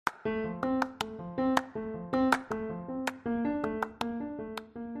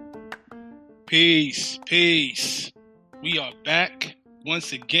Peace. We are back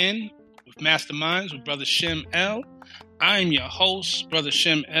once again with Masterminds with Brother Shem L. I am your host, Brother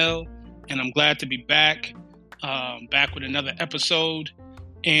Shem L, and I'm glad to be back with another episode.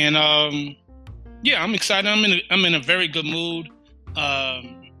 And I'm excited. I'm in a very good mood. I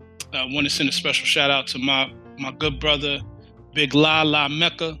want to send a special shout out to my good brother, Big La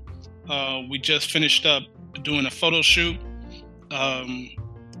Mecca. We just finished up doing a photo shoot.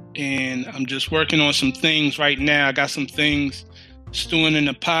 And I'm just working on some things right now. I got some things stewing in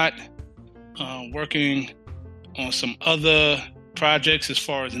the pot, working on some other projects as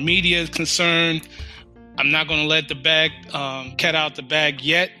far as media is concerned. I'm not going to let the cat out the bag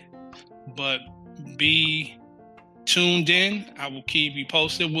yet, but be tuned in. I will keep you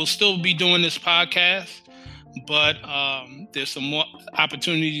posted. We'll still be doing this podcast, but there's some more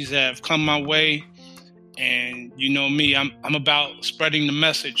opportunities that have come my way. And you know me, I'm about spreading the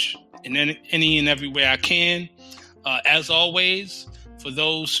message in any and every way I can. As always, for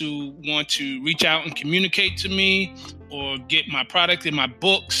those who want to reach out and communicate to me or get my product in my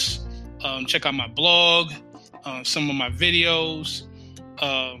books, check out my blog, some of my videos.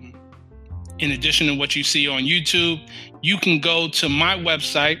 In addition to what you see on YouTube, you can go to my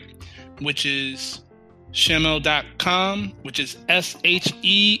website, which is sheml.com, which is SHEM-EL.com.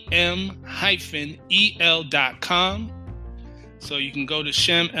 So you can go to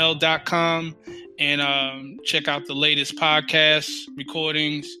sheml.com and check out the latest podcast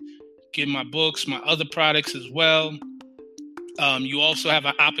recordings, get my books, my other products as well. You also have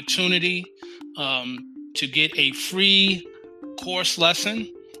an opportunity to get a free course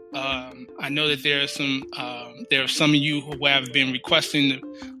lesson. I know that there are some of you who have been requesting,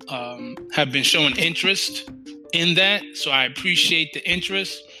 have been showing interest in that. So I appreciate the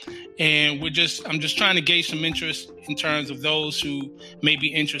interest, and I'm just trying to gauge some interest in terms of those who may be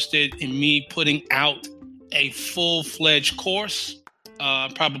interested in me putting out a full-fledged course.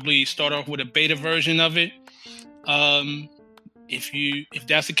 Probably start off with a beta version of it. If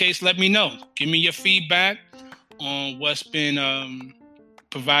that's the case, let me know. Give me your feedback on what's been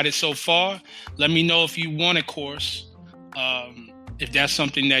provided so far. Let me know if you want a course, if that's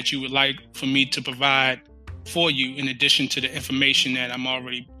something that you would like for me to provide for you in addition to the information that I'm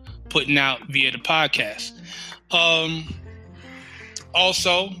already putting out via the podcast.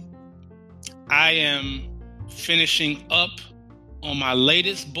 Also, I am finishing up on my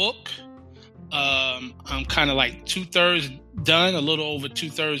latest book. I'm kind of like 2/3 done, a little over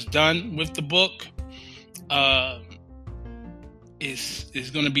 2/3 done with the book.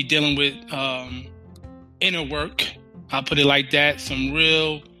 Is going to be dealing with inner work. I'll put it like that. Some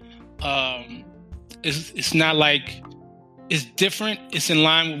real, it's not like, it's different. It's in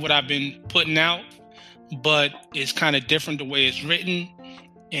line with what I've been putting out, but it's kind of different the way it's written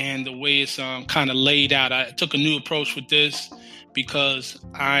and the way it's kind of laid out. I took a new approach with this because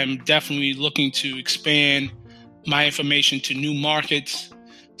I'm definitely looking to expand my information to new markets.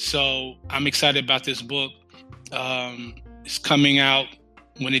 So I'm excited about this book. It's coming out.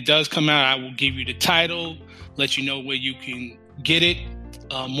 When it does come out, I will give you the title, let you know where you can get it.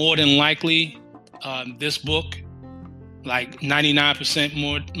 More than likely, this book, like 99%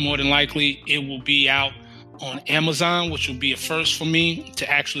 more than likely, it will be out on Amazon, which will be a first for me to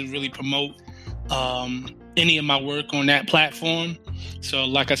actually really promote any of my work on that platform. So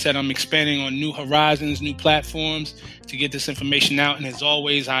like I said, I'm expanding on new horizons, new platforms to get this information out. And as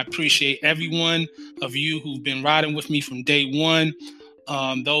always, I appreciate every one of you who've been riding with me from day one,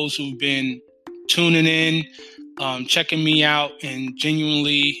 those who've been tuning in, checking me out, and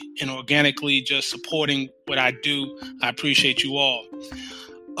genuinely and organically just supporting what I do. I appreciate you all.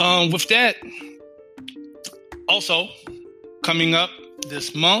 With that, also coming up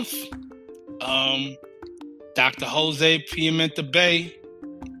this month, Dr. Jose Pimenta Bay,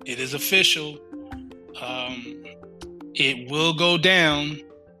 it is official. It will go down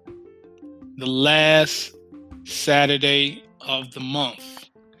the last Saturday of the month.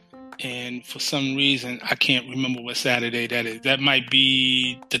 And for some reason, I can't remember what Saturday that is. That might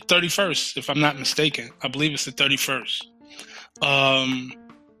be the 31st, if I'm not mistaken. I believe it's the 31st.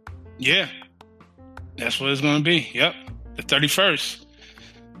 Yeah, that's what it's going to be. Yep, the 31st.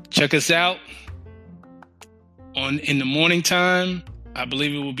 Check us out in the morning time. I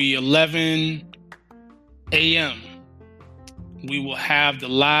believe it will be 11 a.m. We will have the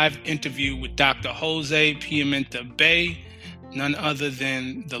live interview with Dr. Jose Pimenta Bay, none other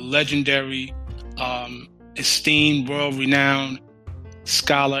than the legendary, esteemed, world-renowned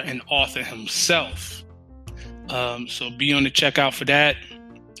scholar and author himself. So be on the checkout for that.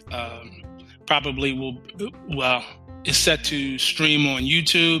 Probably it's set to stream on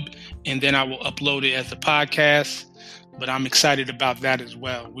YouTube, and then I will upload it as a podcast. But I'm excited about that as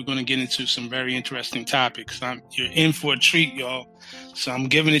well. We're going to get into some very interesting topics. You're in for a treat, y'all. So I'm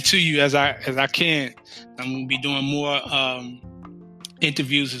giving it to you as I can. I'm going to be doing more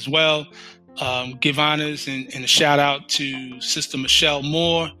interviews as well. Give honors and a shout out to Sister Michelle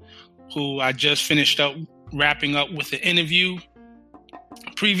Moore, who I just finished up wrapping up with the interview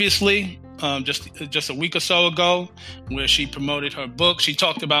previously, just a week or so ago, where she promoted her book. She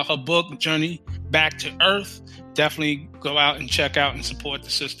talked about her book, Journey Back to Earth. Definitely go out and check out and support the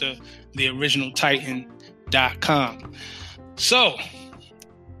sister, theoriginaltitan.com. So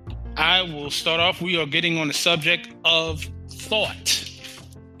I will start off. We are getting on the subject of thought.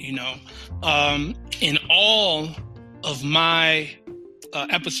 In all of my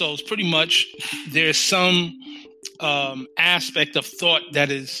episodes, pretty much there's some aspect of thought that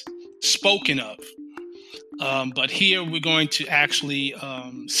is spoken of. But here we're going to actually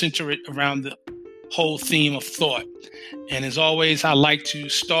center it around the whole theme of thought. And as always, I like to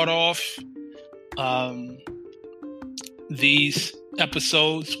start off these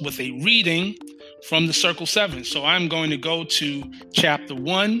episodes with a reading from the Circle 7. So I'm going to go to chapter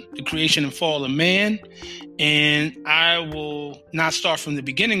 1, the creation and fall of man. And I will not start from the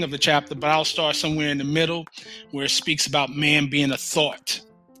beginning of the chapter, but I'll start somewhere in the middle where it speaks about man being a thought.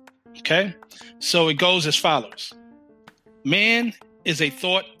 Okay? So it goes as follows. Man is a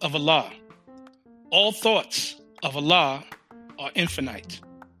thought of Allah. All thoughts of Allah are infinite.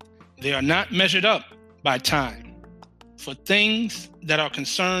 They are not measured up by time. For things that are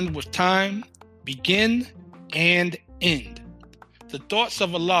concerned with time begin and end. The thoughts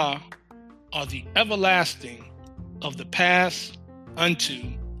of Allah are the everlasting of the past unto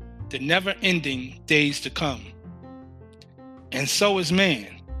the never-ending days to come. And so is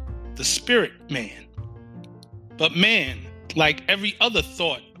man, the spirit man. But man, like every other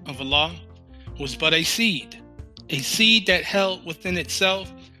thought of Allah, was but a seed that held within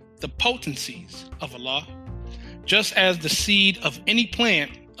itself the potencies of Allah, just as the seed of any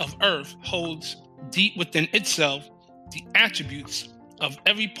plant of earth holds deep within itself the attributes of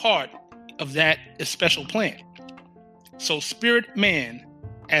every part of that special plant. So spirit man,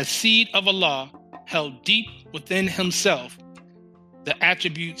 as seed of Allah, held deep within himself the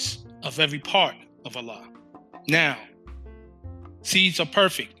attributes of every part of Allah. Now, seeds are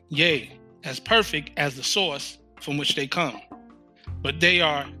perfect, yea, as perfect as the source from which they come, but they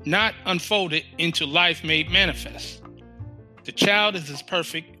are not unfolded into life made manifest. The child is as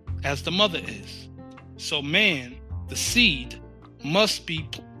perfect as the mother is. So man, the seed, must be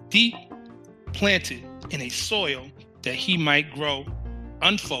deep planted in a soil that he might grow,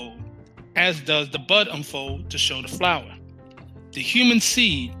 unfold, as does the bud unfold to show the flower. The human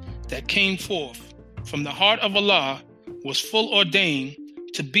seed that came forth from the heart of Allah was full ordained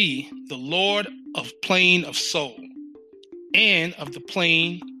to be the Lord of plane of soul and of the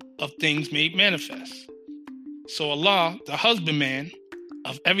plane of things made manifest. So Allah, the husbandman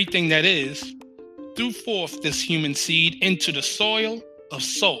of everything that is, threw forth this human seed into the soil of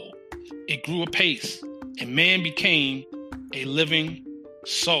soul. It grew apace, and man became a living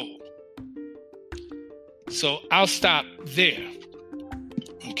soul. So I'll stop there.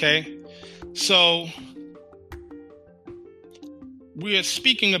 Okay? So we are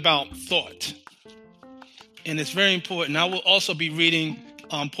speaking about thought, and it's very important. I will also be reading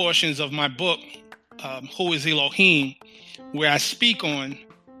portions of my book, Who is Elohim, where I speak on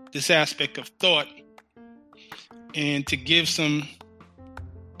this aspect of thought and to give some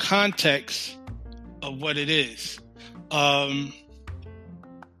context of what it is.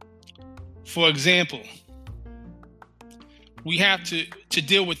 For example, we have to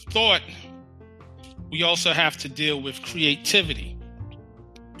deal with thought. We also have to deal with creativity.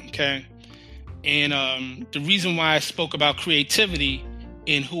 Okay? And the reason why I spoke about creativity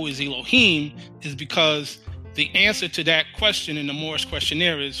in Who is Elohim is because the answer to that question in the Moorish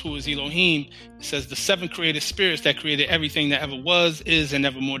questionnaire is, who is Elohim? It says the 7 creative spirits that created everything that ever was, is, and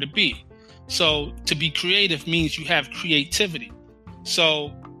evermore to be. So to be creative means you have creativity.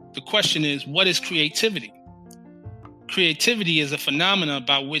 So the question is, what is creativity? Creativity is a phenomenon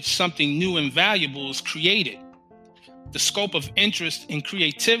by which something new and valuable is created. The scope of interest in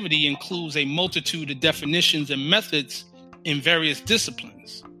creativity includes a multitude of definitions and methods in various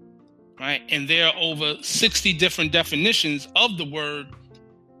disciplines, right? And there are over 60 different definitions of the word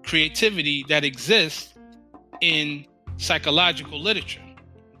creativity that exist in psychological literature.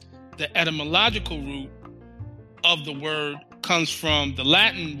 The etymological root of the word comes from the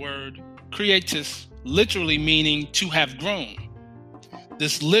Latin word creatus, literally meaning to have grown.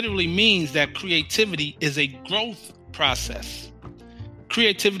 This literally means that creativity is a growth process.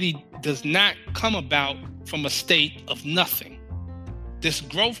 Creativity does not come about from a state of nothing. This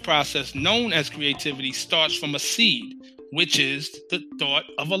growth process, known as creativity, starts from a seed, which is the thought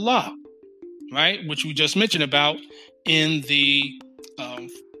of Allah, right? Which we just mentioned about in the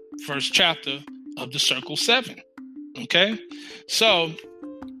first chapter of the Circle 7. Okay? So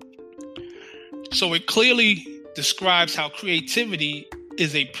it clearly describes how creativity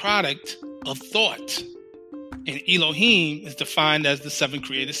is a product of thought. And Elohim is defined as the 7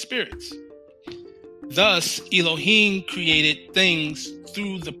 created spirits. Thus, Elohim created things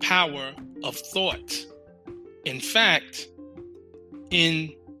through the power of thought. In fact,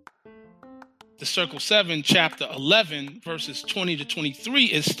 in the Circle 7, chapter 11, verses 20 to 23,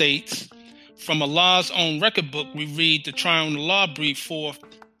 it states, "From Allah's own record book, we read the Triune Allah breathed forth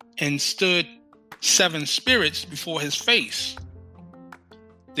and stood 7 spirits before his face.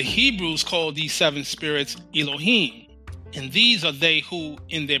 The Hebrews called these 7 spirits Elohim, and these are they who,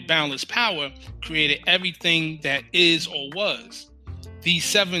 in their boundless power, created everything that is or was. These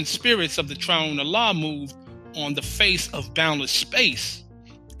 7 spirits of the Triune Allah moved on the face of boundless space,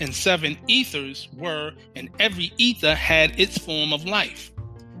 and 7 ethers were, and every ether had its form of life.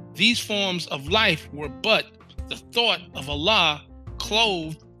 These forms of life were but the thought of Allah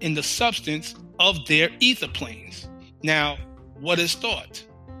clothed in the substance of their ether planes." Now, what is thought?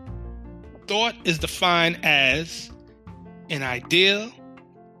 Thought is defined as an idea,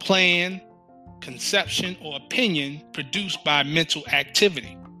 plan, conception, or opinion produced by mental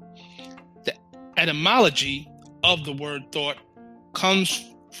activity. The etymology of the word thought comes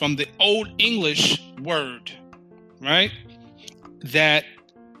from the Old English word, right? That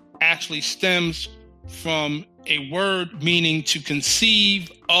actually stems from a word meaning to conceive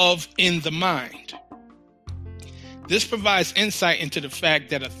of in the mind. This provides insight into the fact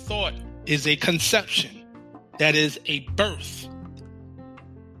that a thought is a conception, that is a birth,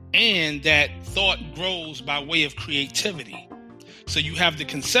 and that thought grows by way of creativity. So you have the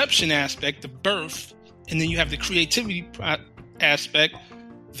conception aspect, the birth, and then you have the creativity aspect,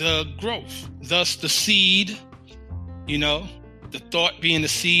 the growth. Thus the seed, the thought being the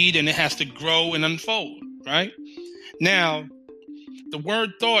seed, and it has to grow and unfold, right? Now, the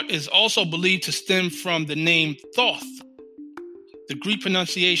word thought is also believed to stem from the name Thoth, the Greek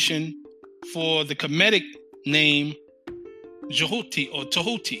pronunciation for the Kemetic name Jehuti or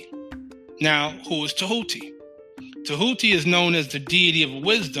Tahuti. Now, who is Tahuti? Tahuti is known as the deity of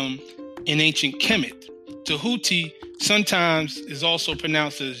wisdom in ancient Kemet. Tahuti sometimes is also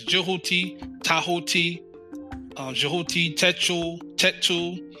pronounced as Jehuti, Tahuti, Jehuti,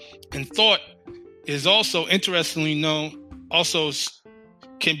 Tetu, and thought is also interestingly known, also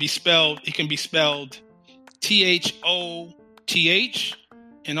can be spelled Thoth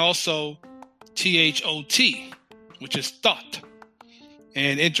and also Thot, which is thought.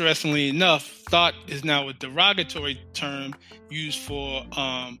 And interestingly enough, thought is now a derogatory term used for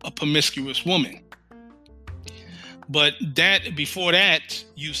a promiscuous woman. But before that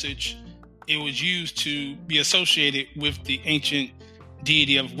usage, it was used to be associated with the ancient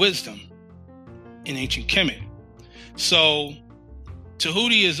deity of wisdom in ancient Kemet. So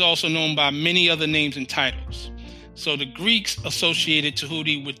Tahuti is also known by many other names and titles. So the Greeks associated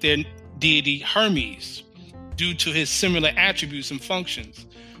Tahuti with their deity Hermes due to his similar attributes and functions.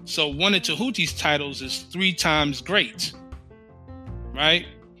 So one of Tahuti's titles is 3 times great, right?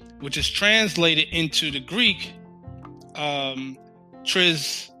 Which is translated into the Greek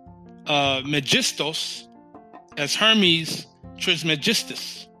Trismegistos as Hermes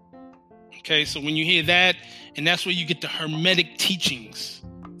Trismegistus. Okay, so when you hear that, and that's where you get the Hermetic teachings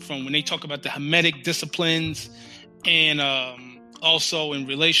from, when they talk about the Hermetic disciplines, and also in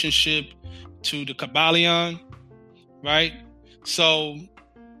relationship to the Kabbalion, right? So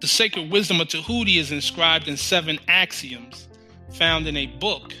the sacred wisdom of Tahuti is inscribed in 7 axioms found in a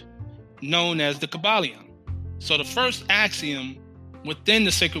book known as the Kabbalion. So the first axiom within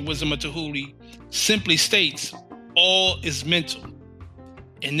the sacred wisdom of Tahuti simply states, all is mental.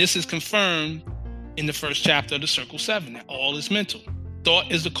 And this is confirmed in the first chapter of the Circle 7, that all is mental. Thought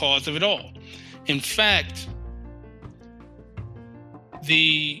is the cause of it all. In fact,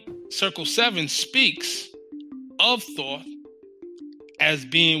 the Circle 7 speaks of thought as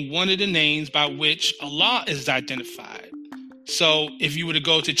being one of the names by which Allah is identified. So if you were to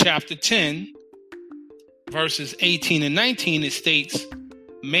go to chapter 10, verses 18 and 19, it states,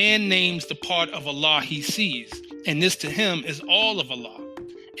 man names the part of Allah he sees, and this to him is all of Allah.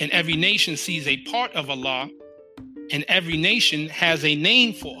 And every nation sees a part of Allah, and every nation has a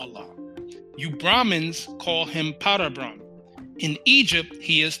name for Allah. You Brahmins call him Parabrahm, In Egypt,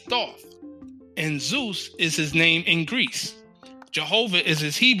 he is Thoth, and Zeus is his name in Greece. Jehovah is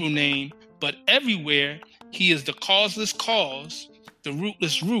his Hebrew name, but everywhere he is the causeless cause, the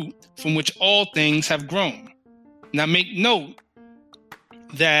rootless root from which all things have grown. Now make note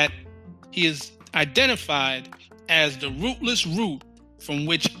that he is identified as the rootless root from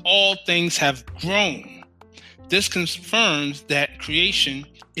which all things have grown. This confirms that creation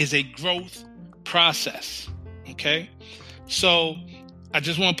is a growth process. Okay? So I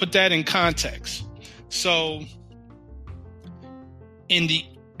just want to put that in context. So in the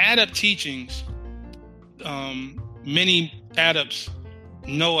Adept teachings, many adepts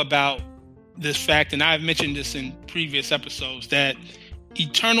know about this fact, and I've mentioned this in previous episodes, that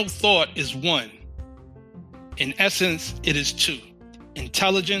eternal thought is one. In essence, it is two: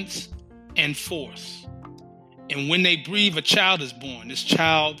 intelligence and force. And when they breathe, a child is born. This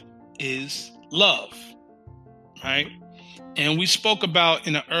child is love, right? And we spoke about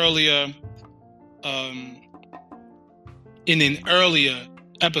in an earlier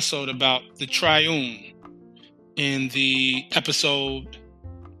episode about the triune, in the episode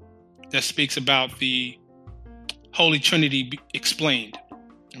that speaks about the Holy Trinity explained,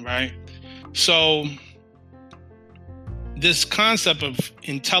 right? So this concept of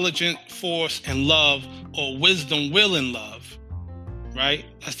intelligence, force, and love, or wisdom, will, and love, right?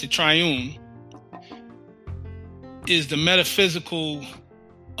 That's the triune, is the metaphysical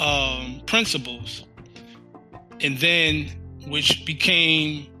principles, and then which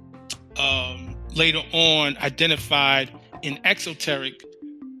became later on identified in exoteric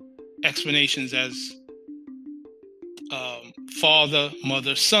explanations as Father,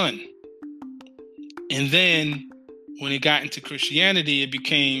 Mother, Son. And then when it got into Christianity, it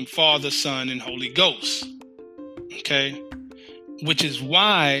became Father, Son, and Holy Ghost. Okay? Which is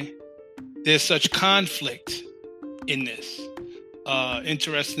why there's such conflict in this.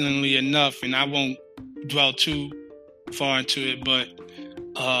 Interestingly enough, and I won't dwell too far into it, but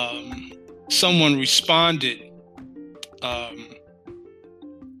someone responded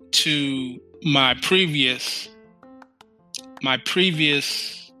to my previous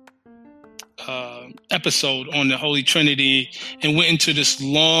episode on the Holy Trinity, and went into this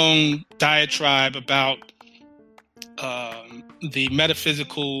long diatribe about the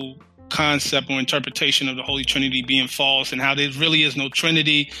metaphysical concept or interpretation of the Holy Trinity being false, and how there really is no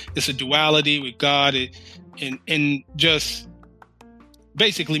Trinity. It's a duality with God, and just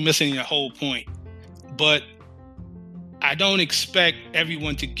basically missing the whole point. But I don't expect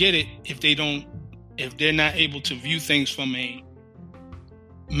everyone to get it if they're not able to view things from a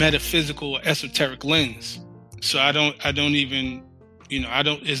metaphysical or esoteric lens. So there's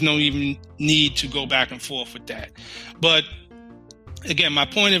no even need to go back and forth with that. But again, my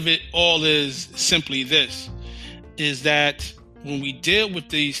point of it all is simply this, is that when we deal with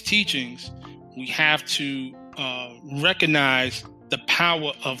these teachings, we have to recognize the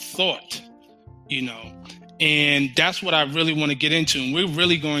power of thought, and that's what I really want to get into. And we're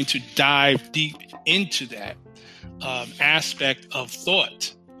really going to dive deep into that aspect of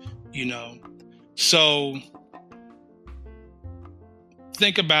thought, So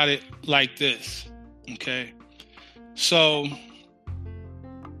think about it like this, okay? So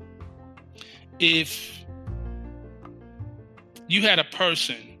if you had a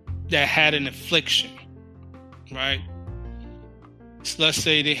person that had an affliction, right? So let's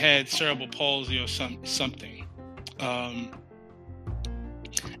say they had cerebral palsy or something, and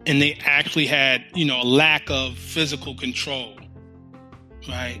they actually had, a lack of physical control,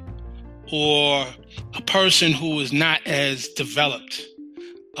 right? Or a person who is not as developed.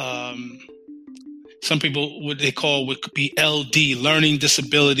 Some people, would be LD, learning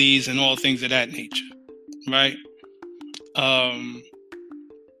disabilities, and all things of that nature, right?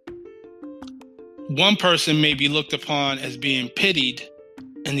 One person may be looked upon as being pitied,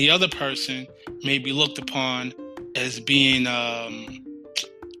 and the other person may be looked upon as being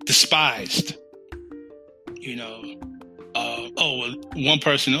despised. One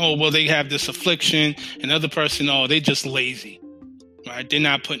person, they have this affliction, and the other person, they're just lazy, right? They're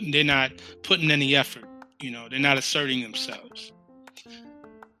not putting any effort. They're not asserting themselves.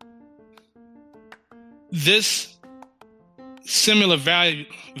 This similar value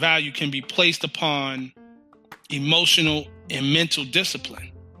can be placed upon emotional and mental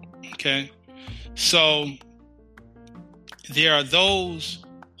discipline. Okay, so there are those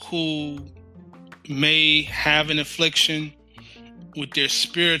who may have an affliction with their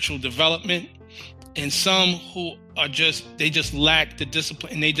spiritual development, and some who are they just lack the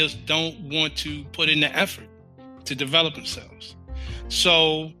discipline, and they just don't want to put in the effort to develop themselves.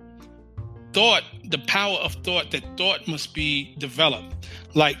 So thought, the power of thought, that thought must be developed.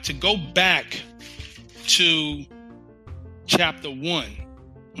 Like, to go back to chapter 1,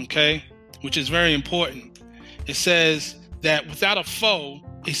 okay, which is very important. It says that without a foe,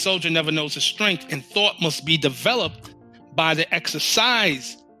 a soldier never knows his strength, and thought must be developed by the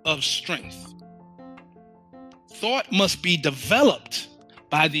exercise of strength. Thought must be developed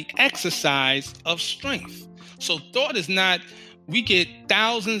by the exercise of strength. So thought is not, we get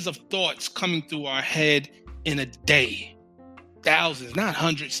thousands of thoughts coming through our head in a day. Thousands, not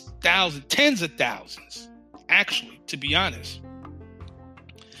hundreds, thousands, tens of thousands, actually, to be honest.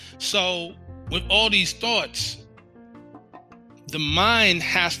 So with all these thoughts, the mind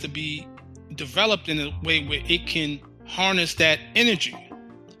has to be developed in a way where it can harness that energy.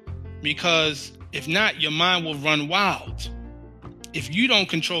 Because if not, your mind will run wild. If you don't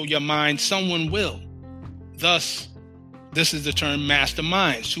control your mind, someone will. Thus, this is the term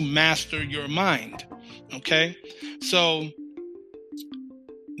masterminds, to master your mind. Okay? So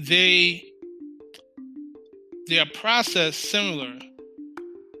they are process similar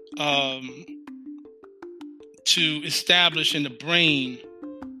to establish in the brain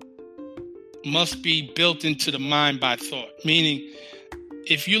must be built into the mind by thought. Meaning,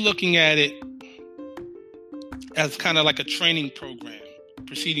 if you're looking at it as kind of like a training program,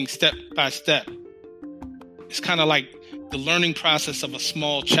 proceeding step by step, it's kind of like the learning process of a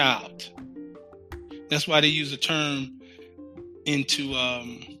small child. That's why they use a term in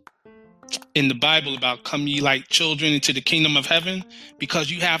the Bible about come ye like children into the kingdom of heaven, because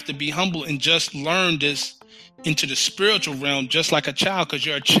you have to be humble and just learn this into the spiritual realm just like a child, because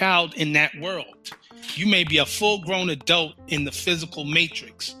you're a child in that world. You may be a full-grown adult in the physical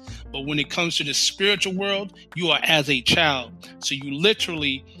matrix, but when it comes to the spiritual world, you are as a child. So you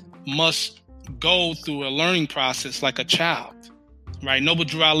literally must go through a learning process like a child, right? Noble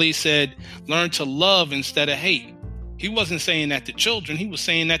Drew Ali said, learn to love instead of hate. He wasn't saying that to children. He was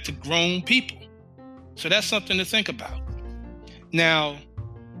saying that to grown people. So that's something to think about. Now,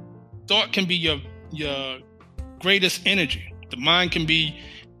 thought can be your greatest energy. The mind can be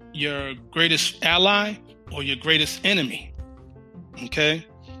your greatest ally or your greatest enemy. Okay?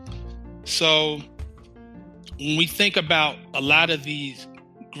 So when we think about a lot of these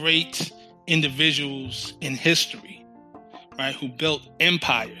great individuals in history, right, who built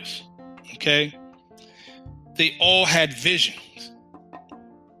empires, okay, they all had visions.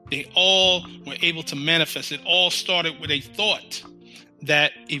 They all were able to manifest. It all started with a thought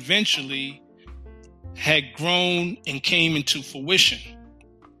that eventually had grown and came into fruition.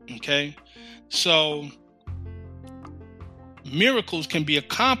 Okay? So miracles can be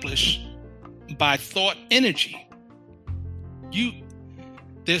accomplished by thought energy.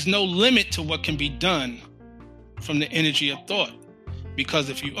 There's no limit to what can be done from the energy of thought. Because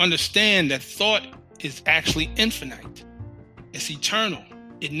if you understand that thought is actually infinite, it's eternal,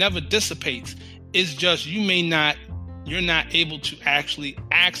 it never dissipates. It's just you're not able to actually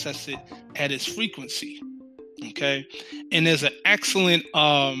access it at its frequency. Okay? And there's an excellent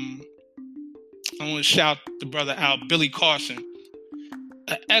I want to shout the brother out, Billy Carson,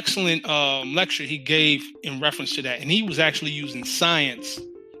 an excellent lecture he gave in reference to that. And he was actually using science.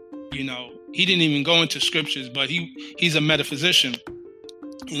 You know, he didn't even go into scriptures, but he's a metaphysician.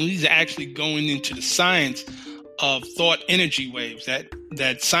 And he's actually going into the science of thought energy waves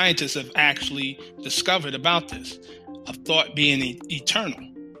that scientists have actually discovered about this, of thought being eternal,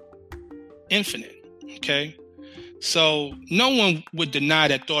 infinite. Okay? So no one would deny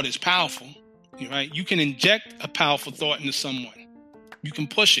that thought is powerful, right? You can inject a powerful thought into someone. You can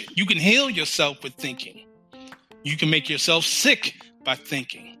push it. You can heal yourself with thinking. You can make yourself sick by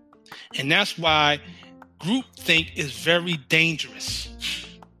thinking. And that's why groupthink is very dangerous.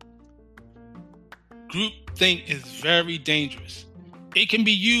 Groupthink is very dangerous. It can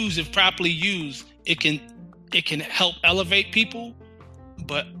be used, if properly used, it can help elevate people,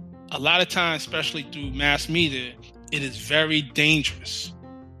 but a lot of times, especially through mass media, it is very dangerous.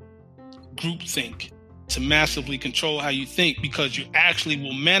 Groupthink, to massively control how you think, because you actually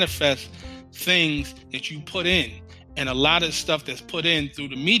will manifest things that you put in. And a lot of stuff that's put in through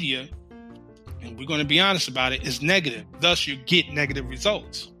the media, and we're going to be honest about it, is negative. Thus, you get negative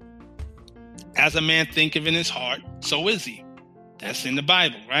results. As a man thinketh in his heart, so is he. That's in the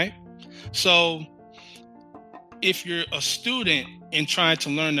Bible, right? So if you're a student and trying to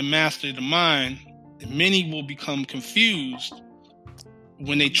learn to master the mind, many will become confused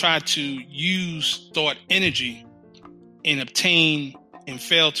when they try to use thought energy and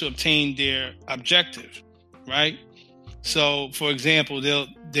fail to obtain their objective, right? So, for example,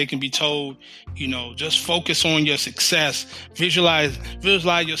 they can be told, just focus on your success, visualize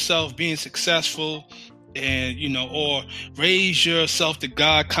yourself being successful, and or raise yourself to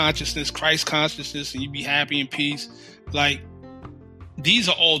God consciousness, Christ consciousness, and you be happy and peace. Like, these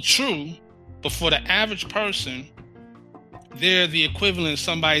are all true, but for the average person, they're the equivalent of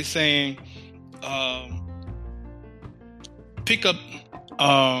somebody saying, pick up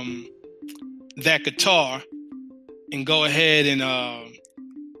that guitar and go ahead and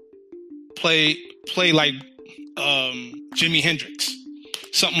play like Jimi Hendrix,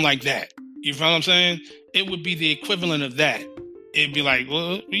 something like that. You know what I'm saying? It would be the equivalent of that. It'd be like,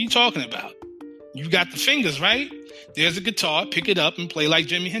 well, what are you talking about? You got the fingers, right? There's a guitar, pick it up and play like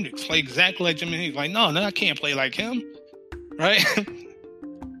Jimi Hendrix. Play exactly like Jimi Hendrix. Like, no, I can't play like him, right?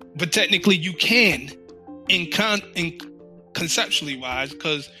 But technically you can, in conceptually wise,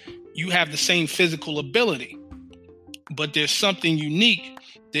 because you have the same physical ability. But there's something unique.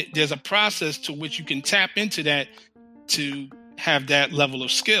 There's a process to which you can tap into that to have that level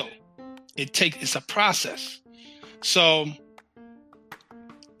of skill. It's a process. So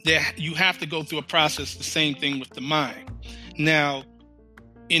you have to go through a process, the same thing with the mind. Now,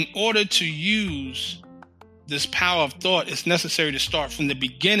 in order to use this power of thought, it's necessary to start from the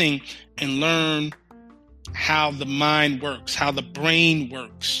beginning and learn how the mind works, how the brain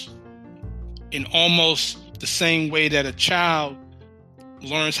works, in almost the same way that a child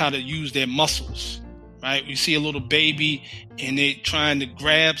learns how to use their muscles, right? You see a little baby and they're trying to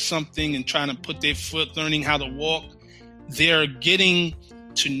grab something and trying to put their foot, learning how to walk. They're getting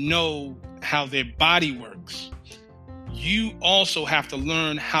to know how their body works. You also have to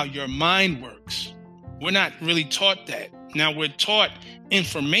learn how your mind works. We're not really taught that. Now, we're taught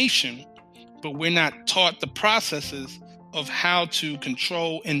information, but we're not taught the processes of how to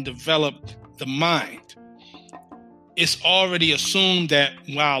control and develop the mind. It's already assumed that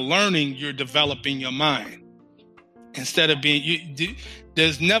while learning, you're developing your mind. Instead of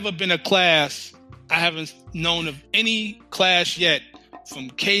there's never been a class, I haven't known of any class yet from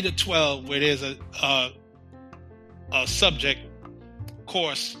K to 12 where there's a subject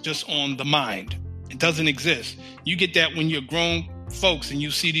course just on the mind. It doesn't exist. You get that when you're grown folks and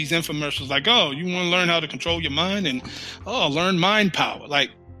you see these infomercials like, oh, you want to learn how to control your mind and, learn mind power.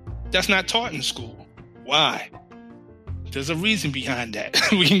 Like, that's not taught in school. Why? There's a reason behind that.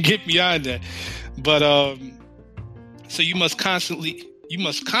 We can get beyond that. But so you must consciously,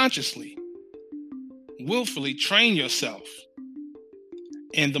 willfully train yourself.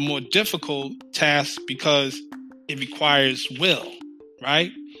 And the more difficult task, because it requires will,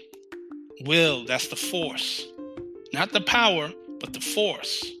 right? Will, that's the force. Not the power, but the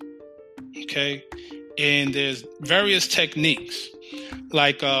force. Okay? And there's various techniques.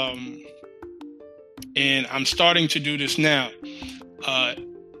 Like, and I'm starting to do this now.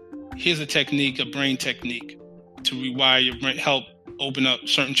 Here's a technique, a brain technique, to rewire your brain, help open up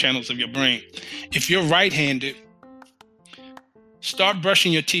certain channels of your brain. If you're right-handed, start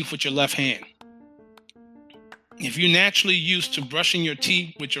brushing your teeth with your left hand. If you're naturally used to brushing your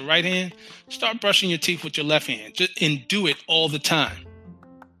teeth with your right hand, start brushing your teeth with your left hand. And do it all the time.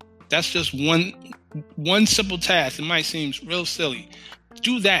 That's just one simple task. It might seem real silly.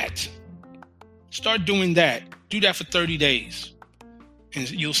 Do that. Start doing that. Do that for 30 days. And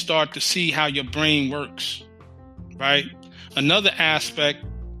you'll start to see how your brain works, right? Another aspect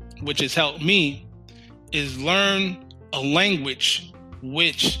which has helped me is learn a language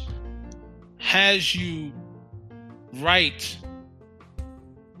which has you write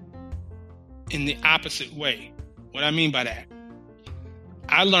in the opposite way. What I mean by that,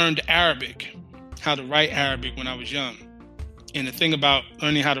 I learned Arabic, how to write Arabic when I was young. And the thing about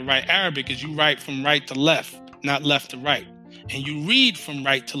learning how to write Arabic is you write from right to left, not left to right. And you read from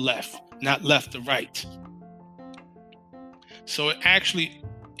right to left, not left to right. So it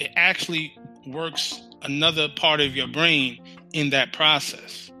actually works another part of your brain in that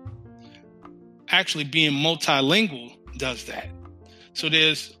process. Actually, being multilingual does that. So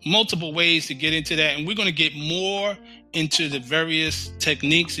there's multiple ways to get into that. And we're going to get more into the various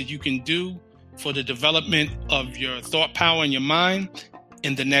techniques that you can do for the development of your thought power in your mind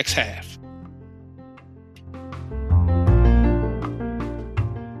in the next half.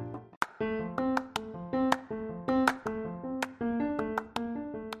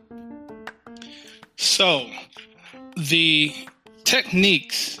 So the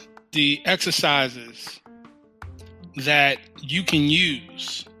techniques, the exercises that you can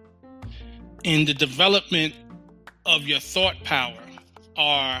use in the development of your thought power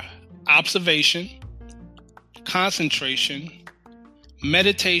are observation, concentration,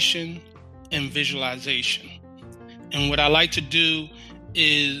 meditation, and visualization. And what I like to do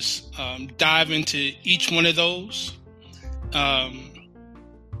is dive into each one of those.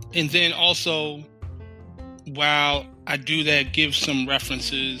 And then also, while I do that, give some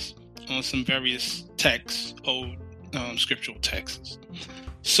references on some various texts, old scriptural texts.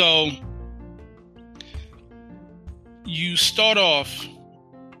 So you start off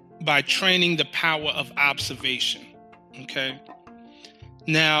by training the power of observation. Okay.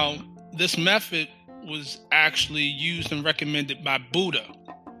 Now, this method was actually used and recommended by Buddha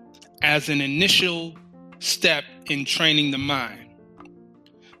as an initial step in training the mind.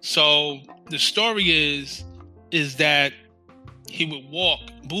 So the story is that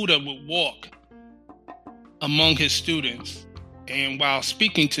Buddha would walk among his students, and while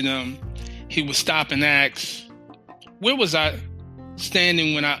speaking to them, he would stop and ask, where was I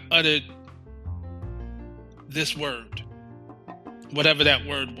standing when I uttered this word, whatever that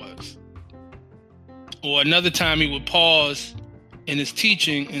word was? Or another time he would pause in his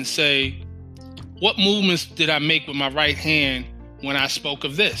teaching and say, what movements did I make with my right hand when I spoke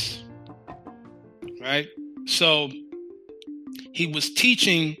of this? Right? So he was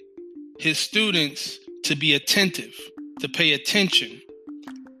teaching his students to be attentive, to pay attention,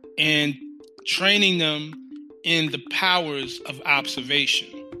 and training them in the powers of observation.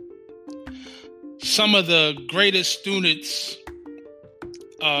 Some of the greatest students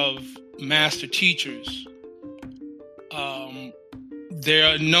of master teachers,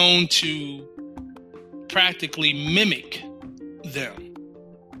 they're known to practically mimic them.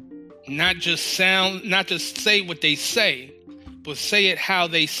 Not just say what they say, but say it how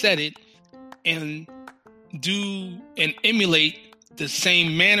they said it, and do and emulate the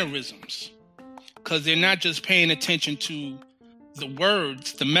same mannerisms. Because they're not just paying attention to the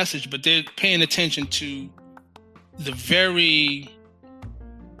words, the message, but they're paying attention to the very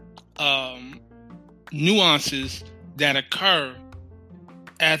nuances that occur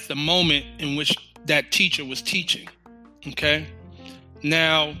at the moment in which that teacher was teaching. Okay?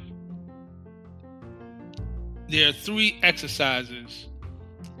 Now, there are 3 exercises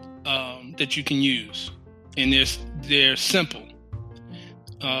that you can use, and they're simple.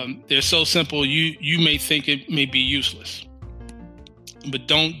 They're so simple you may think it may be useless, but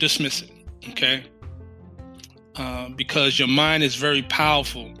don't dismiss it, okay? Because your mind is very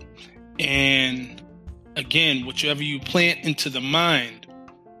powerful, and again, whatever you plant into the mind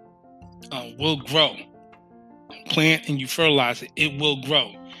will grow. Plant and you fertilize it, it will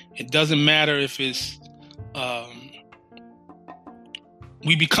grow. It doesn't matter if it's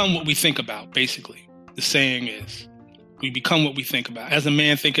we become what we think about, basically. The saying is, we become what we think about. As a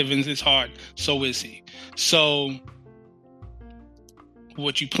man thinketh in his heart, so is he. So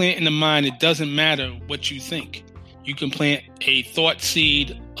what you plant in the mind, it doesn't matter what you think. You can plant a thought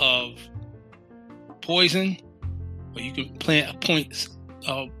seed of poison, or you can plant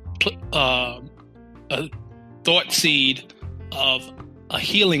a thought seed of a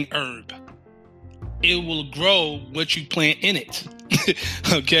healing herb. It will grow what you plant in it.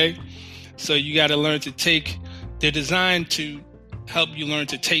 Okay? So you got to learn to they're designed to help you learn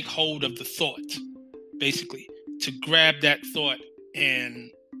to take hold of the thought, basically, to grab that thought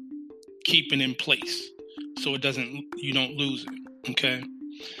and keep it in place so you don't lose it. Okay?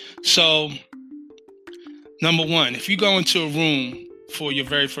 So, number 1, if you go into a room for your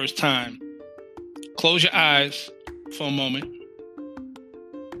very first time, close your eyes for a moment.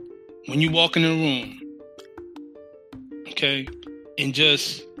 When you walk in the room, okay, and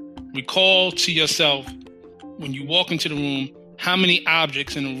just recall to yourself, when you walk into the room, how many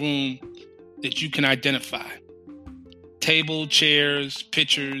objects in the room that you can identify. Table, chairs,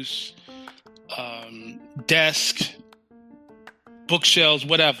 pictures, desk, bookshelves,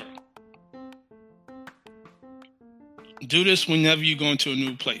 whatever. Do this whenever you go into a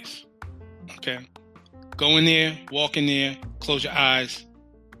new place. Okay? Go in there, walk in there, close your eyes,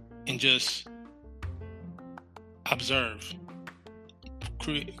 and just observe.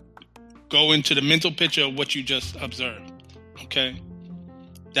 Go into the mental picture of what you just observed. Okay?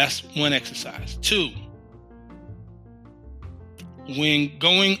 That's one exercise. 2, when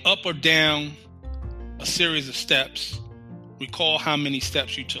going up or down a series of steps, recall how many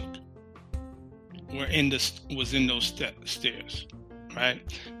steps you took. Was in those stairs, right?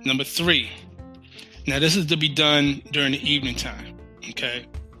 Number 3. Now this is to be done during the evening time. Okay.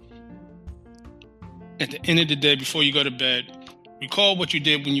 At the end of the day, before you go to bed, recall what you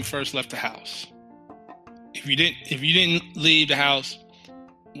did when you first left the house. If you didn't leave the house,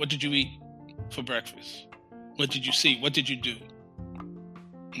 what did you eat for breakfast? What did you see? What did you do?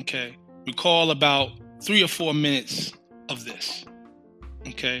 Okay. Recall about 3 or 4 minutes of this.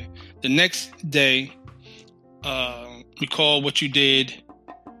 Okay. The next day, recall what you did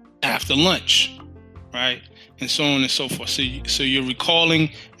after lunch, right? And so on and so forth. So you're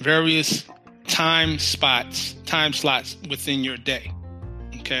recalling various time slots within your day.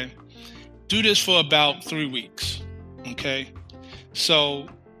 Okay. Do this for about 3 weeks. Okay. So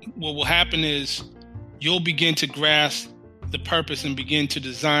what will happen is you'll begin to grasp the purpose and begin to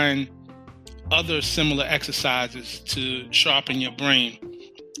design other similar exercises to sharpen your brain.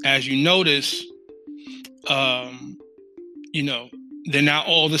 As you notice, they're not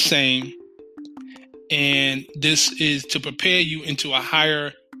all the same. And this is to prepare you into a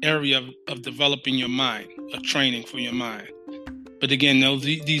higher area of developing your mind, of training for your mind. But again,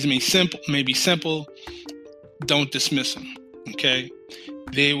 these may be simple. Don't dismiss them. Okay.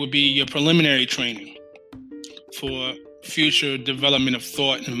 They will be your preliminary training for future development of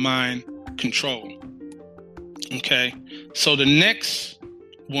thought and mind control. Okay. So the next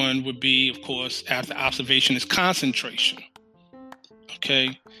one would be, of course, after observation, is concentration.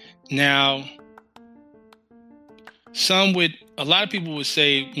 Okay. Now, a lot of people would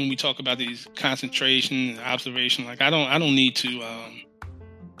say when we talk about these concentration and observation, like I don't need to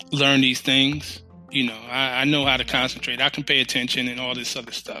learn these things. I know how to concentrate. I can pay attention and all this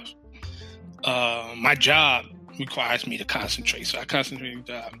other stuff. My job requires me to concentrate, so I concentrate on the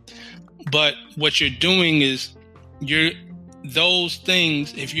job. But what you're doing is those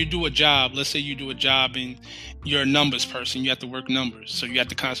things. If you do a job, let's say you do a job and you're a numbers person, you have to work numbers, so you have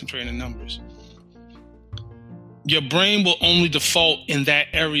to concentrate on the numbers. Your brain will only default in that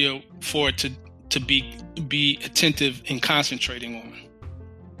area for it to be attentive and concentrating on.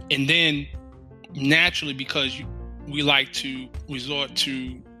 And then naturally, because we like to resort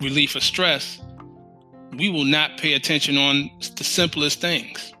to relief of stress, we will not pay attention on the simplest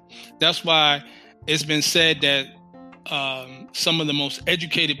things. That's why it's been said that some of the most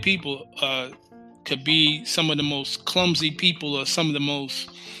educated people could be some of the most clumsy people, or some of the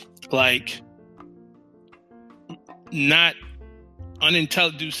most not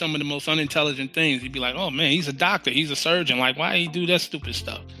unintelligent, do some of the most unintelligent things. You'd be like, oh man, he's a doctor, he's a surgeon. Like, why he do that stupid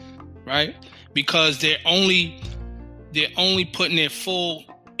stuff? Right? Because they're only putting their full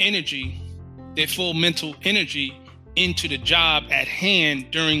energy, their full mental energy into the job at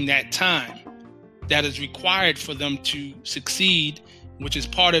hand during that time that is required for them to succeed, which is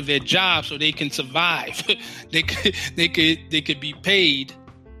part of their job, so they can survive. they could be paid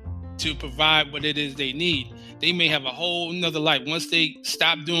to provide what it is they need. They may have a whole nother life. Once they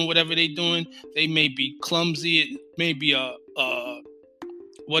stop doing whatever they're doing, they may be clumsy. It may be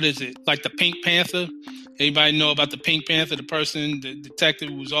what is it? Like the Pink Panther. Anybody know about the Pink Panther? The person, the detective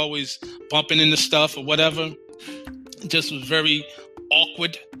who was always bumping into stuff or whatever. Just was very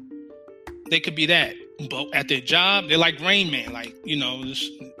awkward. They could be that. But at their job, they're like Rain Man. Like,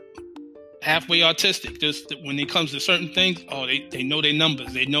 just halfway autistic. Just when it comes to certain things, they know their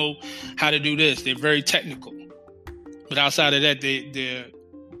numbers. They know how to do this. They're very technical. But outside of that, they're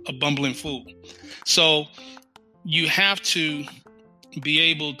a bumbling fool. So you have to be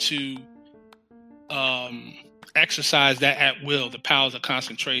able to exercise that at will, the powers of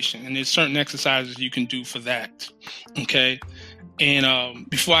concentration. And there's certain exercises you can do for that. Okay. And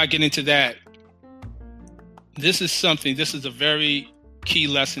before I get into that, this is a very key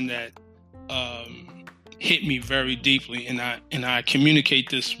lesson that hit me very deeply, and I communicate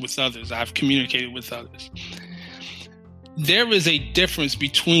this with others. I've communicated with others. There is a difference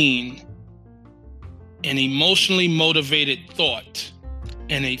between an emotionally motivated thought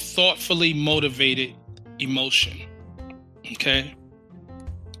and a thoughtfully motivated emotion. Okay?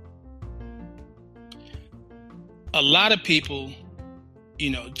 A lot of people,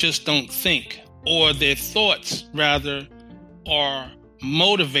 just don't think, or their thoughts rather are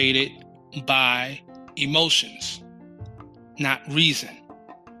motivated by emotions, not reason.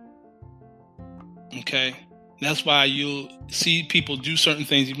 Okay? That's why you'll see people do certain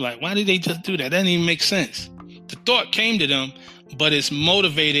things. You'll be like, why did they just do that? That doesn't even make sense. The thought came to them, but it's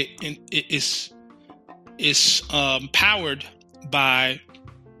motivated and it's powered by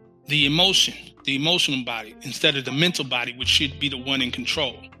the emotion, the emotional body, instead of the mental body, which should be the one in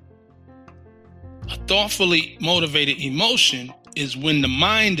control. A thoughtfully motivated emotion is when the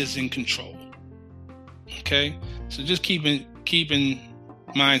mind is in control. Okay? So just keep in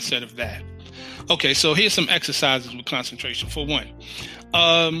mindset of that. Okay, so here's some exercises with concentration. For one,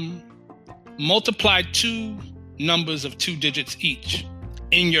 multiply two numbers of 2 digits each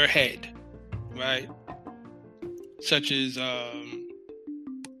in your head, right? Such as,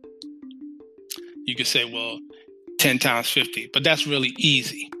 you could say, well, 10 times 50, but that's really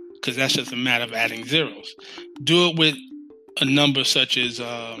easy because that's just a matter of adding zeros. Do it with a number such as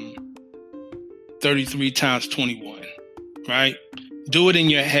 33 times 21, right? Do it in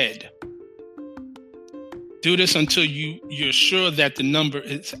your head. Do this until you're sure that the number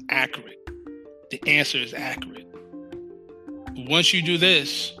is accurate. The answer is accurate. Once you do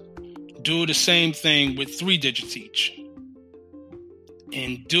this, do the same thing with 3 digits each.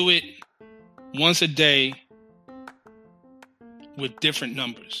 And do it once a day with different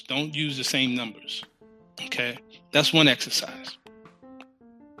numbers. Don't use the same numbers. Okay? That's one exercise.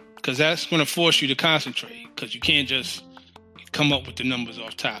 Because that's going to force you to concentrate, because you can't just come up with the numbers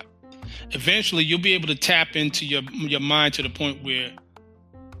off top. Eventually, you'll be able to tap into your mind to the point where,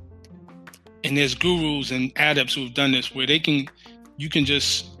 and there's gurus and adepts who've done this, where you can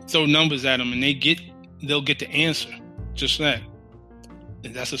just throw numbers at them and they'll get the answer. Just that.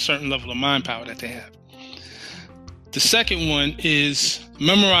 And that's a certain level of mind power that they have. The second one is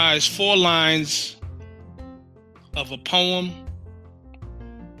memorize 4 lines of a poem,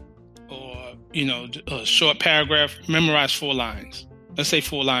 or, a short paragraph. Memorize 4 lines. Let's say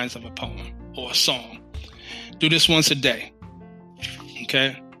 4 lines of a poem or a song. Do this once a day.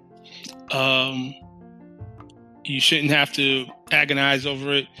 Okay? You shouldn't have to agonize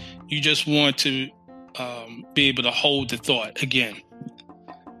over it. You just want to be able to hold the thought again.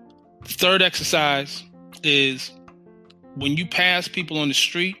 The third exercise is when you pass people on the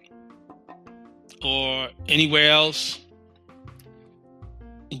street or anywhere else,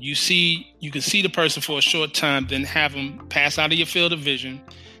 you can see the person for a short time, then have them pass out of your field of vision,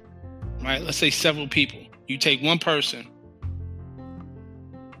 right? Let's say several people. You take one person,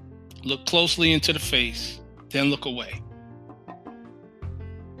 look closely into the face, then look away.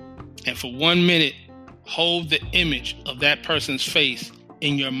 And for 1 minute, hold the image of that person's face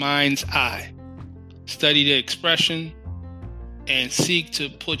in your mind's eye. Study the expression and seek to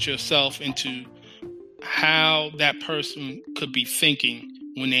put yourself into how that person could be thinking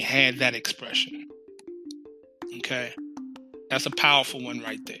when they had that expression. Okay? That's a powerful one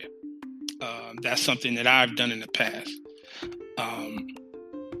right there. That's something that I've done in the past.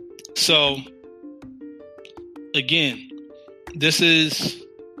 So, again, this is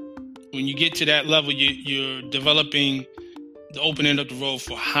when you get to that level, you're developing the opening up the road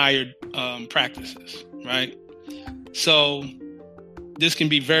for higher practices, right? So, this can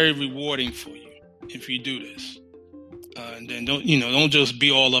be very rewarding for you if you do this. And then don't just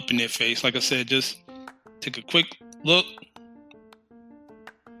be all up in their face. Like I said, just take a quick look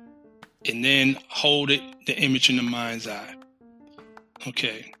and then hold the image in the mind's eye.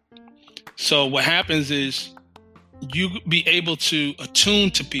 Okay. So what happens is you be able to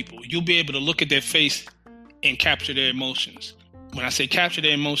attune to people. You'll be able to look at their face and capture their emotions. When I say capture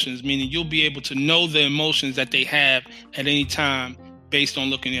their emotions, meaning you'll be able to know the emotions that they have at any time based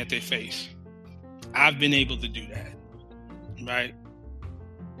on looking at their face. I've been able to do that. Right?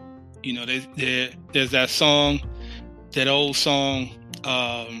 There's that song, that old song,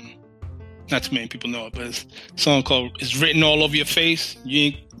 not too many people know it, but it's a song called "It's Written All Over Your Face."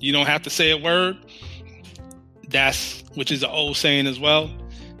 You don't have to say a word. Which is an old saying as well.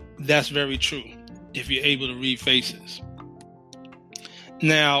 That's very true if you're able to read faces.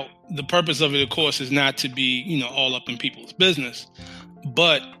 Now, the purpose of it, of course, is not to be, all up in people's business,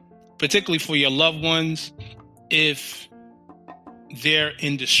 but particularly for your loved ones, if they're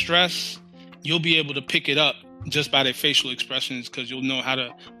in distress, you'll be able to pick it up just by their facial expressions, because you'll know how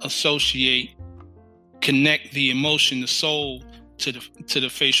to connect the emotion, the soul, to the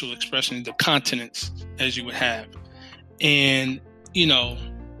facial expression, the continents as you would have. And,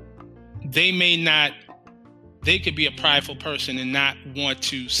 they could be a prideful person and not want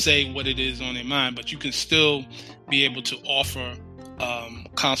to say what it is on their mind, but you can still be able to offer,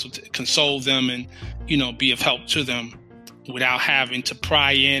 console them and, be of help to them without having to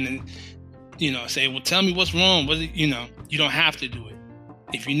pry in and, say, well, tell me what's wrong. You don't have to do it.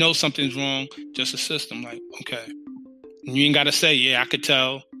 If you know something's wrong, just assist them. Like, okay. And you ain't got to say, yeah, I could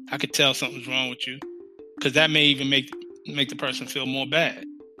tell something's wrong with you. Because that may even make the person feel more bad,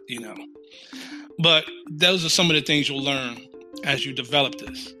 But those are some of the things you'll learn as you develop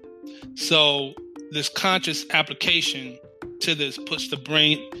this. So this conscious application to this puts the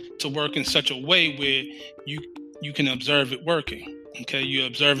brain to work in such a way where you can observe it working. Okay, you're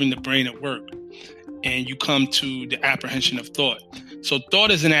observing the brain at work, and you come to the apprehension of thought. So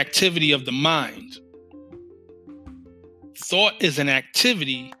thought is an activity of the mind. Thought is an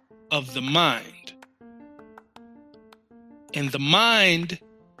activity of the mind. And the mind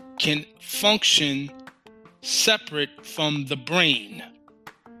can function separate from the brain.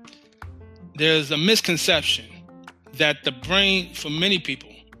 There's a misconception that the brain, for many people,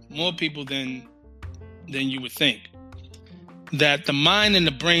 more people than you would think, that the mind and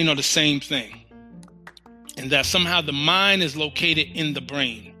the brain are the same thing. and that somehow the mind is located in the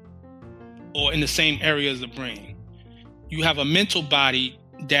brain or in the same area as the brain. You have a mental body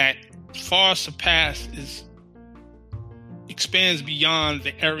that far expands beyond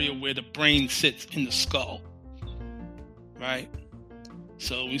the area where the brain sits in the skull, right?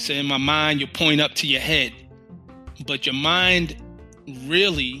 So we say in my mind, you point up to your head, but your mind is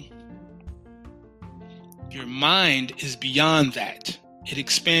beyond that. It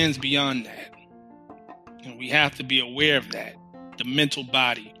expands beyond that. And we have to be aware of that, the mental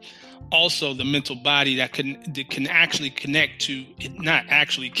body. Also, the mental body that can actually connect to, it not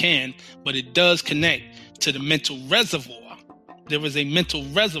actually can, but it does connect to the mental reservoir. There is a mental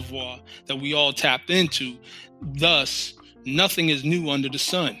reservoir that we all tap into. Thus, nothing is new under the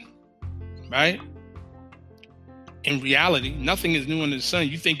sun, right? In reality, nothing is new under the sun.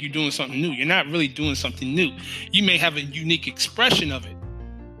 You think you're doing something new. You're not really doing something new. You may have a unique expression of it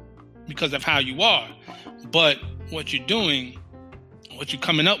because of how you are, but what you're doing, what you're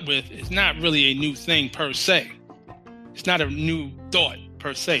coming up with is not really a new thing per se. It's not a new thought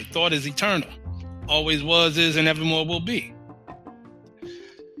per se. Thought is eternal. Always was, is, and evermore will be.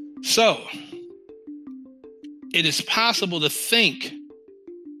 So, it is possible to think,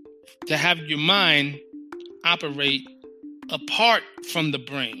 to have your mind operate apart from the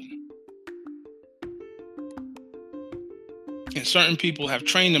brain. And certain people have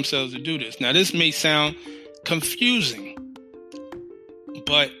trained themselves to do this. Now, this may sound confusing,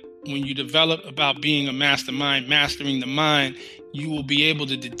 but when you develop about being a mastermind, mastering the mind, you will be able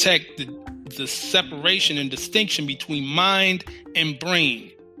to detect the separation and distinction between mind and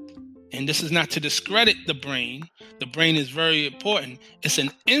brain. And this is not to discredit the brain. The brain is very important. It's an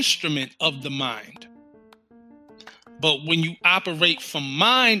instrument of the mind. But when you operate from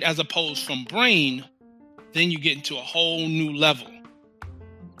mind as opposed from brain, then you get into a whole new level.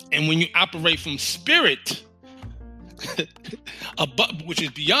 And when you operate from spirit, which is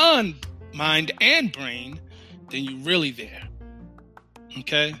beyond mind and brain, then you're really there.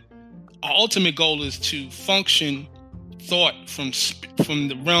 Okay? Our ultimate goal is to function thought from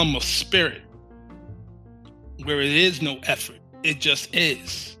the realm of spirit, where it is no effort. It just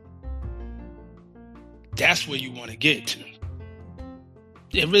is. That's where you want to get to.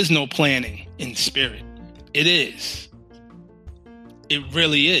 There is no planning in spirit. It is. It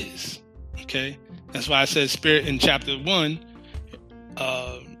really is. Okay? That's why I said spirit in chapter 1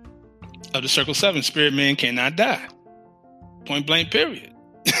 of the Circle 7, spirit man cannot die. Point blank, period.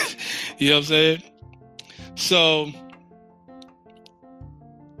 You know what I'm saying? So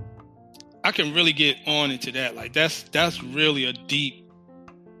I can really get on into that. Like that's really a deep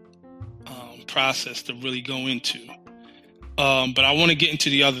process to really go into. But I want to get into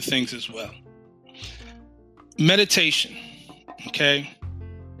the other things as well. Meditation. Okay.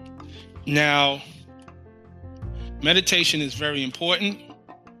 Now, meditation is very important,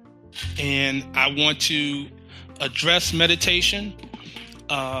 and I want to address meditation.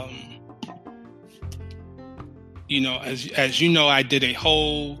 As you know, I did a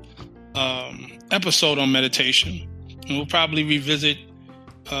whole episode on meditation, and we'll probably revisit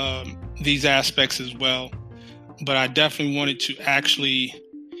these aspects as well. But I definitely wanted to actually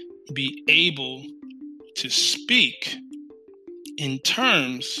be able to speak in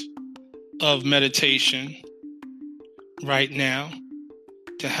terms of meditation right now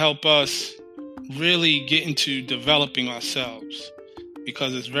to help us really get into developing ourselves,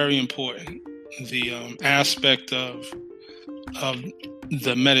 because it's very important. The aspect of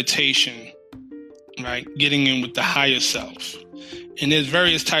the meditation, right? Getting in with the higher self. And there's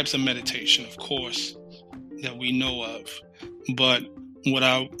various types of meditation, of course, that we know of. But what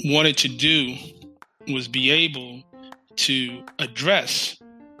I wanted to do was be able to address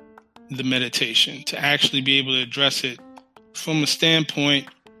the meditation, to actually be able to address it from a standpoint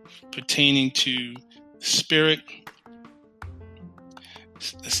pertaining to spirit,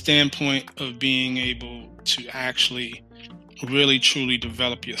 a standpoint of being able to actually really truly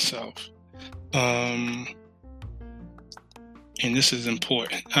develop yourself. And this is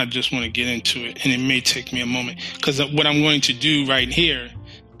important. I just want to get into it, and it may take me a moment, because what I'm going to do right here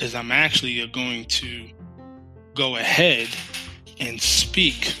is I'm actually going to go ahead and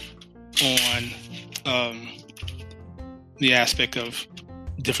speak on the aspect of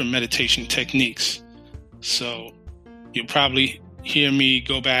different meditation techniques. So you'll probably hear me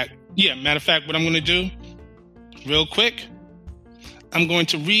go back. Yeah, matter of fact, what I'm going to do real quick, I'm going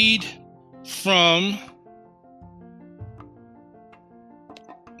to read from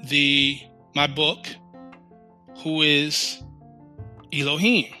my book, Who is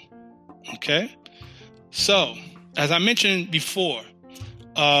Elohim? Okay. So, as I mentioned before,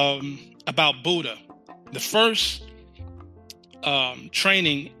 about Buddha, The first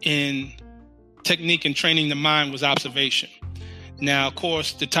training in technique and training the mind was observation. Now, of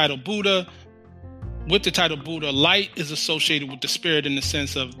course, with the title Buddha, light is associated with the spirit in the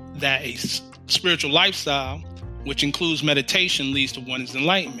sense of that a spiritual lifestyle, which includes meditation, leads to one's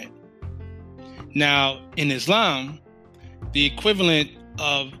enlightenment. Now, in Islam, the equivalent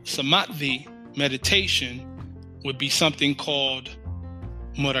of samadhi meditation would be something called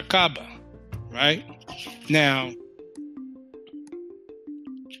muraqabah, right? Now,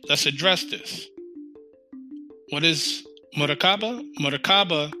 let's address this. What is muraqabah?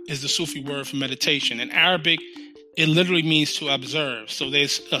 Muraqabah is the Sufi word for meditation. In Arabic, it literally means to observe. So they're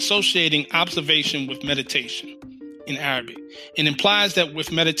associating observation with meditation in Arabic. It implies that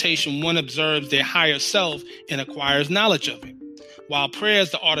with meditation, one observes their higher self and acquires knowledge of it. While prayer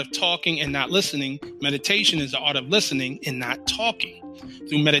is the art of talking and not listening, meditation is the art of listening and not talking.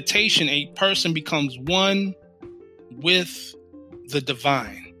 Through meditation, a person becomes one with the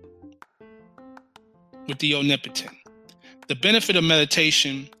divine, with the omnipotent. The benefit of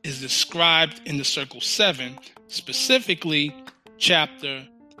meditation is described in the Circle 7, specifically chapter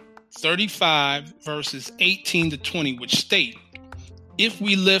 35, verses 18 to 20, which state, "If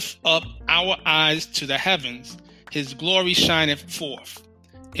we lift up our eyes to the heavens, his glory shineth forth.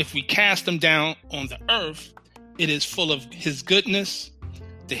 If we cast them down on the earth, it is full of his goodness.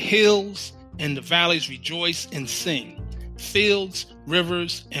 The hills and the valleys rejoice and sing. Fields,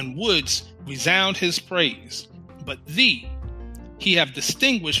 rivers, and woods resound his praise. But thee he have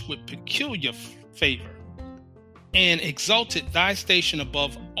distinguished with peculiar favor, and exalted thy station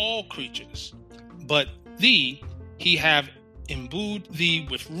above all creatures. But thee he have imbued thee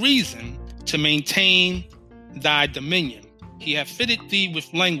with reason to maintain thy dominion. He hath fitted thee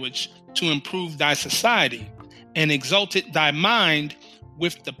with language to improve thy society, and exalted thy mind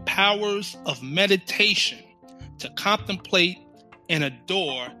with the powers of meditation to contemplate and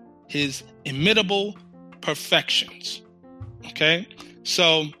adore his immutable perfections." Okay,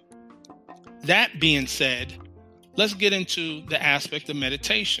 so that being said, let's get into the aspect of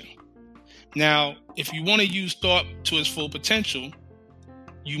meditation. Now, if you want to use thought to its full potential,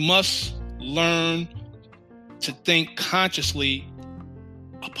 you must learn to think consciously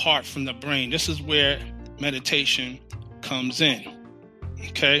apart from the brain. This is where meditation comes in.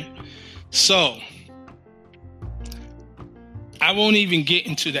 Okay, so I won't even get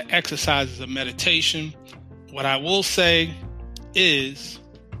into the exercises of meditation. What I will say is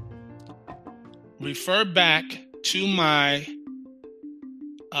refer back to my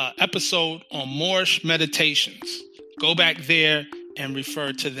episode on Moorish meditations. Go back there and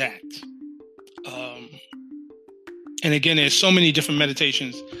refer to that. And again, there's so many different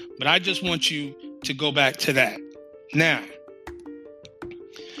meditations, but I just want you to go back to that. Now,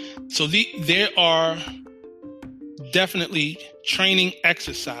 so there are definitely training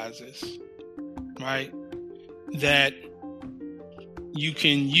exercises, right, that you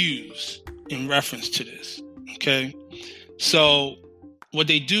can use in reference to this. Okay, so what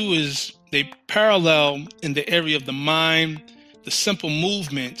they do is they parallel in the area of the mind the simple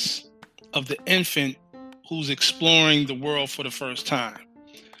movements of the infant who's exploring the world for the first time.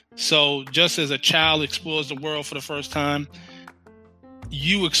 So just as a child explores the world for the first time,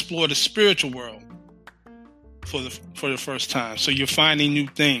 you explore the spiritual world for the first time. So you're finding new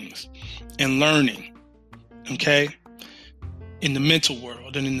things and learning, okay, in the mental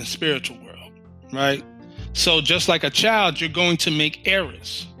world and in the spiritual world, right? So just like a child, you're going to make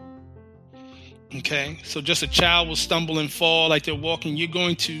errors, okay? So just a child will stumble and fall like they're walking. You're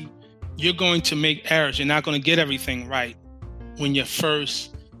going to make errors. You're not going to get everything right when you're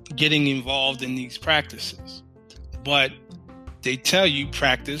first getting involved in these practices. But they tell you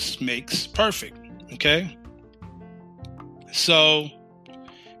practice makes perfect, okay? So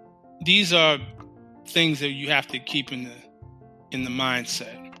these are things that you have to keep in the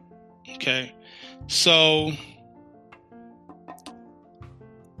mindset, okay? So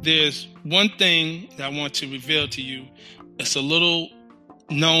there's one thing that I want to reveal to you. It's a little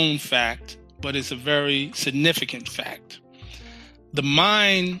known fact, but it's a very significant fact. The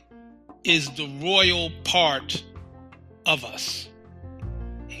mind is the royal part of us,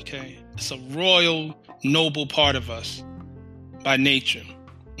 okay? It's a royal, noble part of us by nature,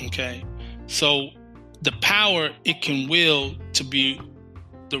 okay? So the power it can will to be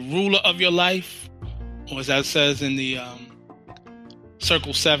the ruler of your life, or as that says in the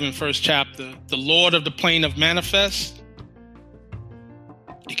Circle 7, first chapter, the Lord of the plane of manifest,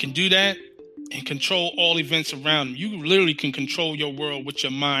 it can do that and control all events around you. You literally can control your world with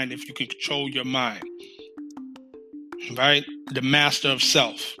your mind if you can control your mind, right? The master of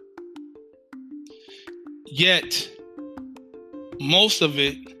self. Yet, most of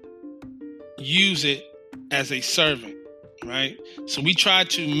it use it as a servant, right? So we try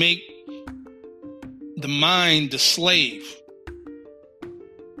to make the mind the slave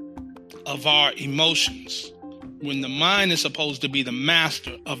of our emotions, when the mind is supposed to be the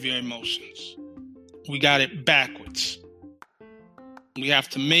master of your emotions. We got it backwards. We have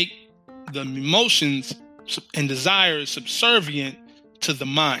to make the emotions and desires subservient to the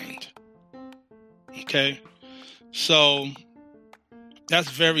mind. Okay? So that's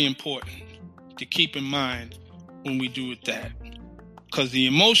very important to keep in mind when we do it that, because the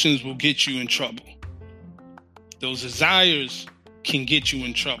emotions will get you in trouble. Those desires can get you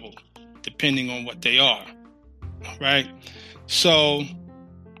in trouble depending on what they are, right? So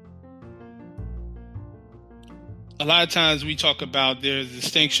a lot of times we talk about there's a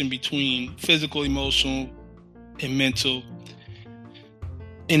distinction between physical, emotional, and mental.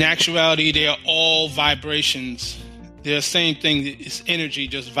 In actuality, they are all vibrations. They're the same thing. It's energy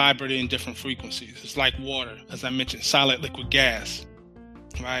just vibrating in different frequencies. It's like water, as I mentioned, solid, liquid, gas,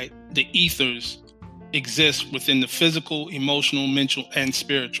 right? The ethers exist within the physical, emotional, mental, and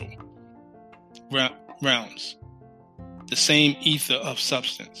spiritual realms. The same ether of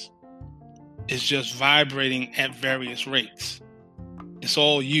substance is just vibrating at various rates. It's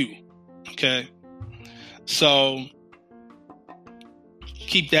all you, okay? So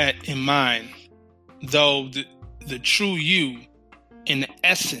keep that in mind, though the true you in the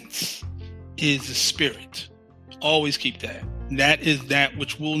essence is the spirit. Always keep that. That is that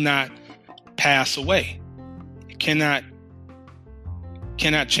which will not pass away. It cannot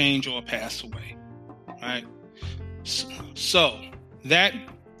change or pass away, right? So that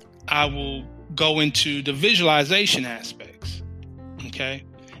I will go into the visualization aspects, okay?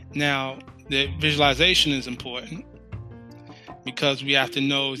 Now, the visualization is important because we have to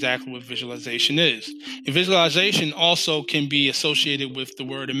know exactly what visualization is. And visualization also can be associated with the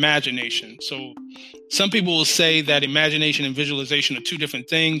word imagination. So some people will say that imagination and visualization are two different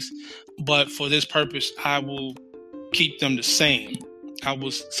things, but for this purpose, I will keep them the same. I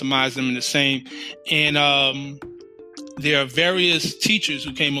will surmise them in the same. And there are various teachers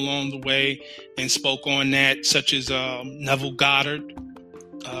who came along the way and spoke on that, such as Neville Goddard.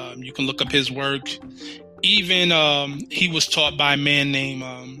 You can look up his work. Even he was taught by a man named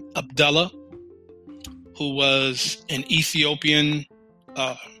Abdullah, who was an Ethiopian.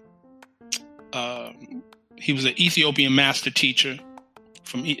 He was an Ethiopian master teacher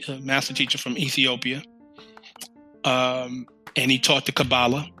from Ethiopia, and he taught the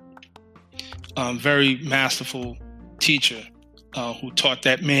Kabbalah. Very masterful teacher who taught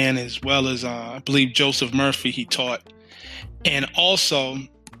that man, as well as I believe Joseph Murphy he taught, and also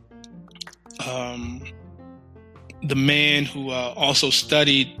the man who also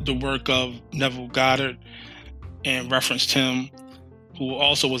studied the work of Neville Goddard and referenced him, who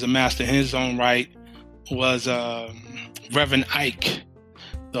also was a master in his own right, was Reverend Ike.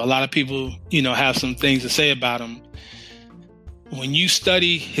 So a lot of people, have some things to say about him. When you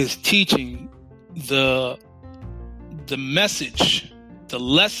study his teaching, the message, the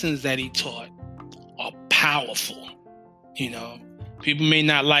lessons that he taught are powerful. People may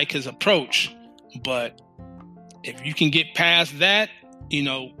not like his approach, but if you can get past that,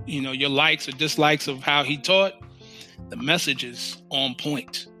 your likes or dislikes of how he taught, the message is on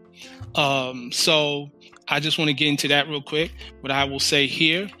point. So I just want to get into that real quick. What I will say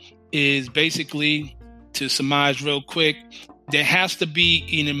here is basically, to surmise real quick, there has to be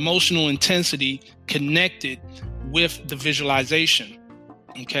an emotional intensity connected with the visualization.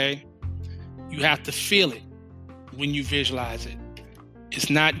 Okay? You have to feel it when you visualize it. It's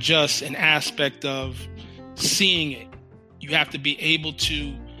not just an aspect of seeing it. You have to be able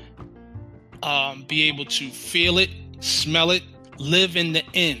to feel it, smell it, live in the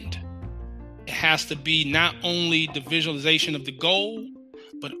end. It has to be not only the visualization of the goal,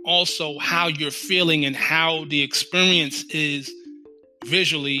 but also how you're feeling and how the experience is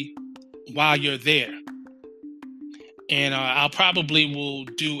visually while you're there. And I'll probably will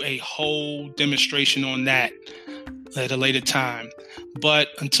do a whole demonstration on that at a later time. But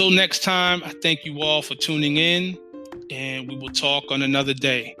until next time, I thank you all for tuning in, and we will talk on another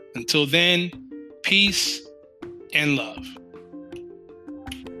day. Until then, peace and love.